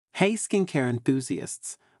Hey skincare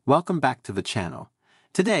enthusiasts, welcome back to the channel.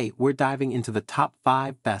 Today, we're diving into the top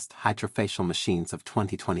 5 best Hydrafacial machines of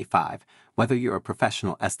 2025. Whether you're a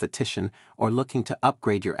professional esthetician or looking to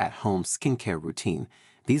upgrade your at-home skincare routine,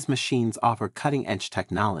 these machines offer cutting-edge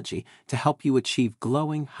technology to help you achieve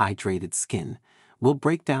glowing, hydrated skin. We'll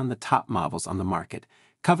break down the top models on the market,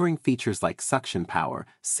 covering features like suction power,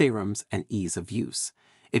 serums, and ease of use.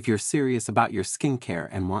 If you're serious about your skincare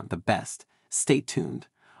and want the best, stay tuned.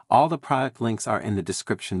 All the product links are in the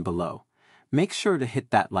description below. Make sure to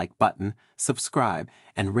hit that like button, subscribe,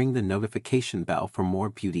 and ring the notification bell for more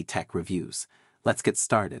beauty tech reviews. Let's get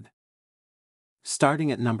started.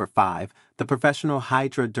 Starting at number 5, the professional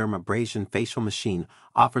Hydra Dermabrasion facial machine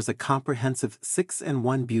offers a comprehensive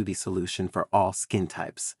 6-in-1 beauty solution for all skin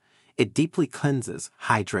types. It deeply cleanses,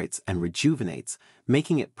 hydrates, and rejuvenates,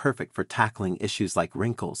 making it perfect for tackling issues like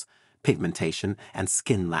wrinkles, pigmentation, and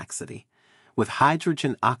skin laxity. With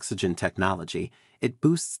hydrogen-oxygen technology, it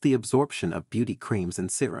boosts the absorption of beauty creams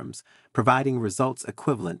and serums, providing results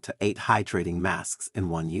equivalent to 8 hydrating masks in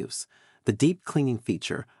one use. The deep cleaning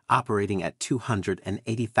feature, operating at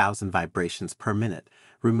 280,000 vibrations per minute,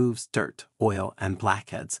 removes dirt, oil, and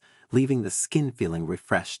blackheads, leaving the skin feeling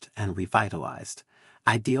refreshed and revitalized.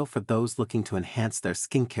 Ideal for those looking to enhance their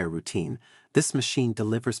skincare routine, this machine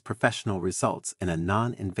delivers professional results in a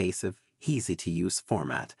non-invasive, easy-to-use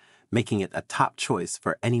format, making it a top choice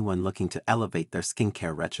for anyone looking to elevate their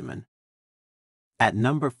skincare regimen. At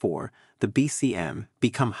number 4, the BCM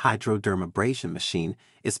Become Hydrodermabrasion machine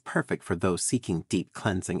is perfect for those seeking deep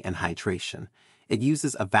cleansing and hydration. It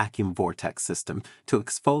uses a vacuum vortex system to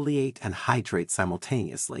exfoliate and hydrate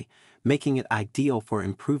simultaneously, making it ideal for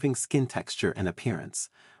improving skin texture and appearance.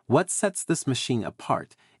 What sets this machine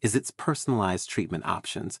apart is its personalized treatment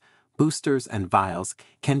options. Boosters and vials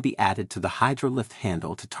can be added to the Hydra lift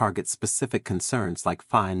handle to target specific concerns like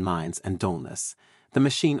fine lines and dullness. The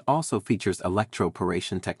machine also features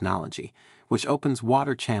electroporation technology, which opens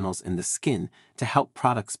water channels in the skin to help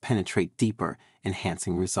products penetrate deeper,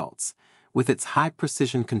 enhancing results. With its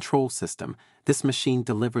high-precision control system, this machine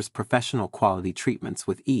delivers professional quality treatments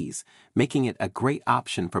with ease, making it a great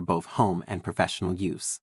option for both home and professional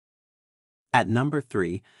use. At number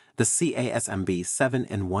 3, the CASMB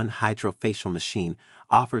 7-in-1 Hydrafacial machine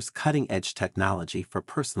offers cutting-edge technology for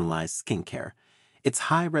personalized skincare. Its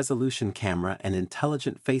high-resolution camera and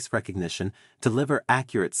intelligent face recognition deliver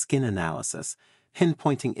accurate skin analysis,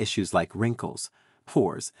 pinpointing issues like wrinkles,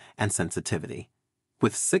 pores, and sensitivity.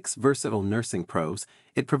 With 6 versatile nursing probes,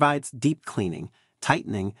 it provides deep cleaning,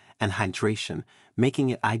 tightening, and hydration, making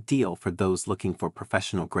it ideal for those looking for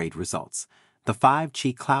professional-grade results. The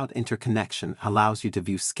 5G cloud interconnection allows you to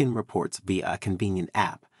view skin reports via a convenient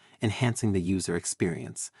app, enhancing the user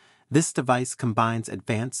experience. This device combines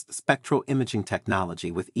advanced spectral imaging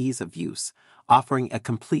technology with ease of use, offering a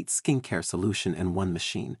complete skincare solution in one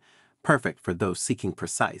machine, perfect for those seeking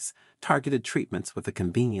precise, targeted treatments with the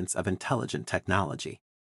convenience of intelligent technology.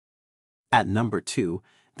 At number 2,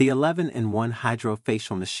 the 11-in-1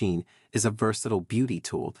 Hydrafacial machine is a versatile beauty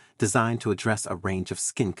tool designed to address a range of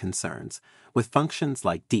skin concerns. With functions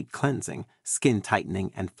like deep cleansing, skin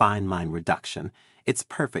tightening, and fine line reduction, it's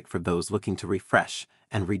perfect for those looking to refresh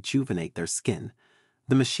and rejuvenate their skin.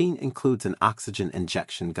 The machine includes an oxygen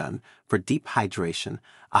injection gun for deep hydration,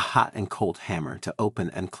 a hot and cold hammer to open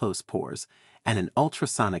and close pores, and an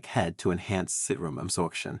ultrasonic head to enhance serum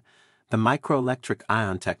absorption. The microelectric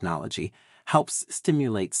ion technology helps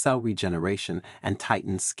stimulate cell regeneration and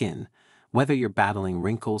tighten skin. Whether you're battling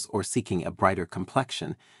wrinkles or seeking a brighter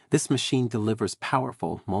complexion, this machine delivers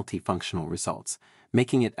powerful, multifunctional results,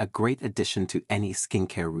 making it a great addition to any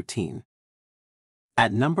skincare routine.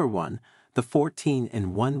 At number 1, the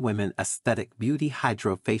 14-in-1 Women Aesthetic Beauty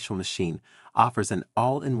Hydrafacial machine offers an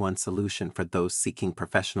all-in-one solution for those seeking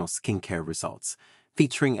professional skincare results.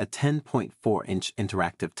 Featuring a 10.4-inch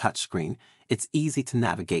interactive touchscreen, it's easy to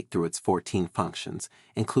navigate through its 14 functions,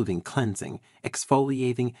 including cleansing,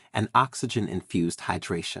 exfoliating, and oxygen-infused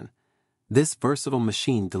hydration. This versatile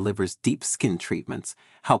machine delivers deep skin treatments,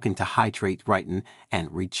 helping to hydrate, brighten, and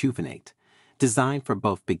rejuvenate. Designed for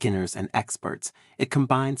both beginners and experts, it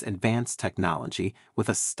combines advanced technology with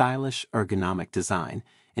a stylish, ergonomic design,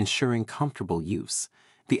 ensuring comfortable use.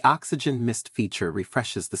 The oxygen mist feature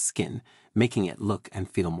refreshes the skin, making it look and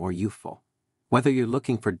feel more youthful. Whether you're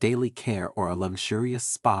looking for daily care or a luxurious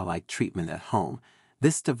spa-like treatment at home,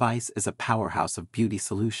 this device is a powerhouse of beauty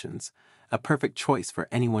solutions, a perfect choice for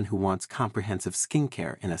anyone who wants comprehensive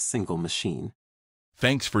skincare in a single machine.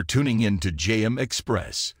 Thanks for tuning in to JM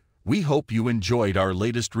Express. We hope you enjoyed our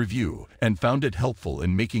latest review and found it helpful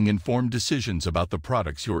in making informed decisions about the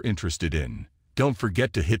products you're interested in. Don't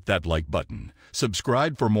forget to hit that like button,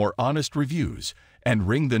 subscribe for more honest reviews, and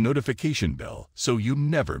ring the notification bell so you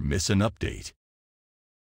never miss an update.